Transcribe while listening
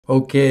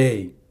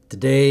Okay,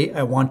 today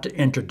I want to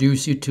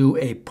introduce you to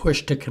a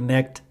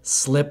push-to-connect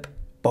slip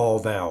ball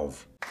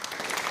valve.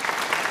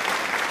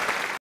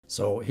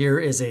 So here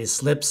is a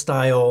slip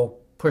style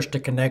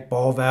push-to-connect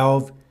ball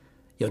valve.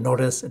 You'll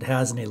notice it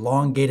has an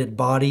elongated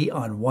body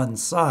on one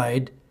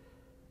side.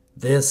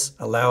 This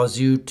allows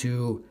you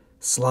to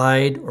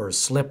slide or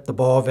slip the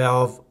ball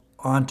valve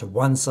onto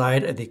one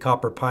side of the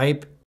copper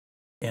pipe.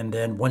 And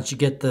then once you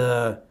get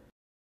the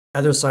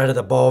other side of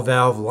the ball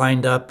valve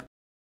lined up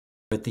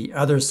with the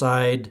other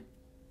side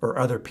or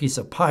other piece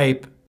of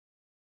pipe,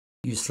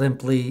 you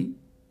simply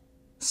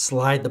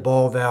slide the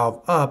ball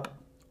valve up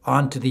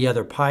onto the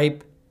other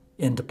pipe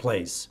into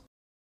place.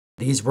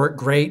 These work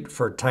great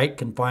for tight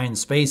confined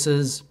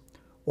spaces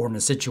or in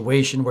a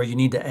situation where you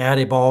need to add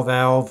a ball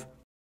valve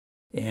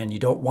and you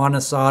don't want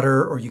to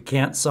solder or you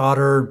can't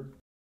solder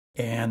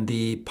and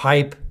the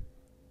pipe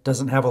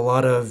doesn't have a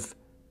lot of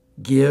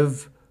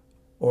give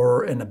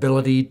or an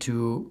ability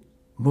to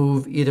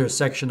move either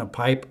section of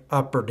pipe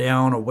up or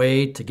down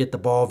away to get the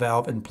ball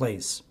valve in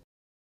place.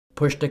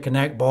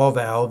 Push-to-connect ball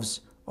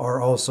valves are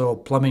also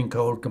plumbing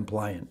code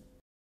compliant.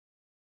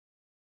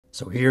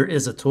 So here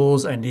is the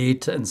tools I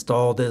need to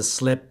install this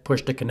slip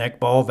push-to-connect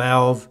ball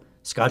valve: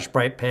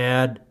 Scotch-Brite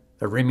pad,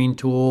 a rimming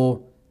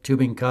tool,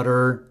 tubing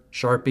cutter,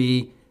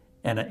 Sharpie,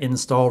 and an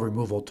install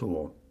removal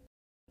tool.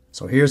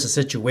 So here's the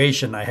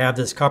situation. I have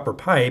this copper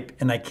pipe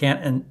and I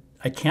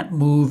can't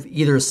move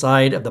either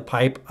side of the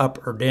pipe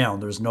up or down.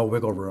 There's no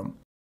wiggle room.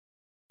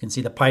 You can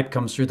see the pipe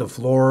comes through the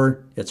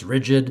floor. It's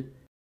rigid.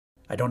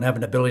 I don't have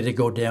an ability to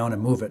go down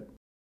and move it.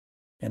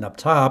 And up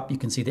top, you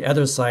can see the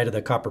other side of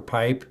the copper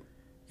pipe.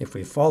 If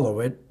we follow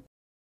it,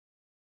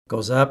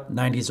 goes up,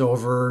 90s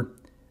over,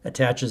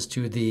 attaches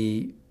to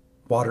the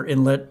water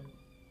inlet,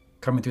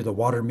 coming through the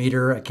water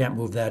meter. I can't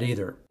move that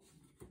either.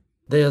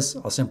 This,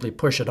 I'll simply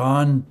push it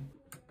on.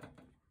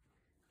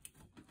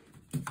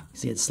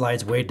 See, it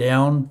slides way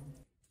down.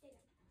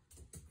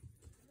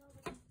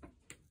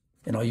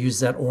 And I'll use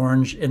that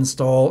orange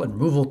install and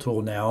removal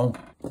tool now.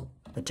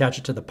 Attach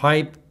it to the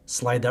pipe,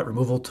 slide that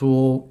removal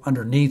tool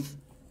underneath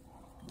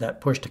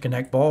that push to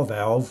connect ball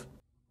valve.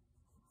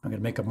 I'm going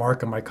to make a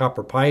mark on my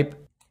copper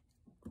pipe.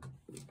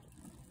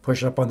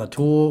 Push up on the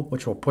tool,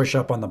 which will push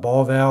up on the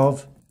ball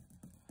valve.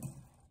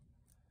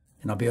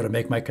 And I'll be able to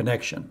make my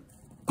connection.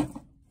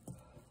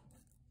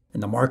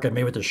 And the mark I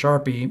made with the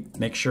Sharpie,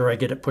 make sure I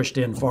get it pushed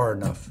in far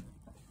enough.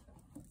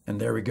 And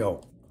there we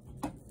go.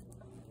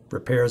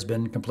 Repair has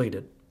been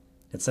completed.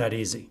 It's that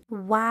easy.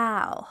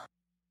 Wow.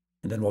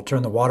 And then we'll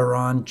turn the water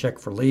on, check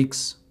for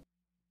leaks.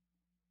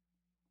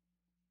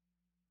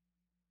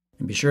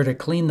 And be sure to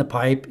clean the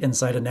pipe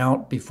inside and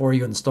out before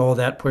you install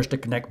that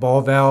push-to-connect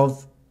ball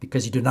valve,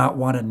 because you do not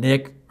want to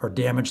nick or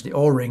damage the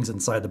O-rings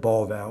inside the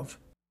ball valve.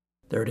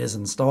 There it is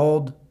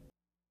installed.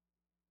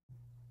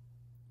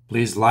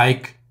 Please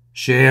like,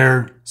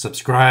 share,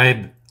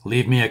 subscribe,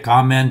 leave me a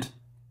comment,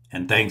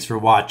 and thanks for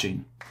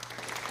watching.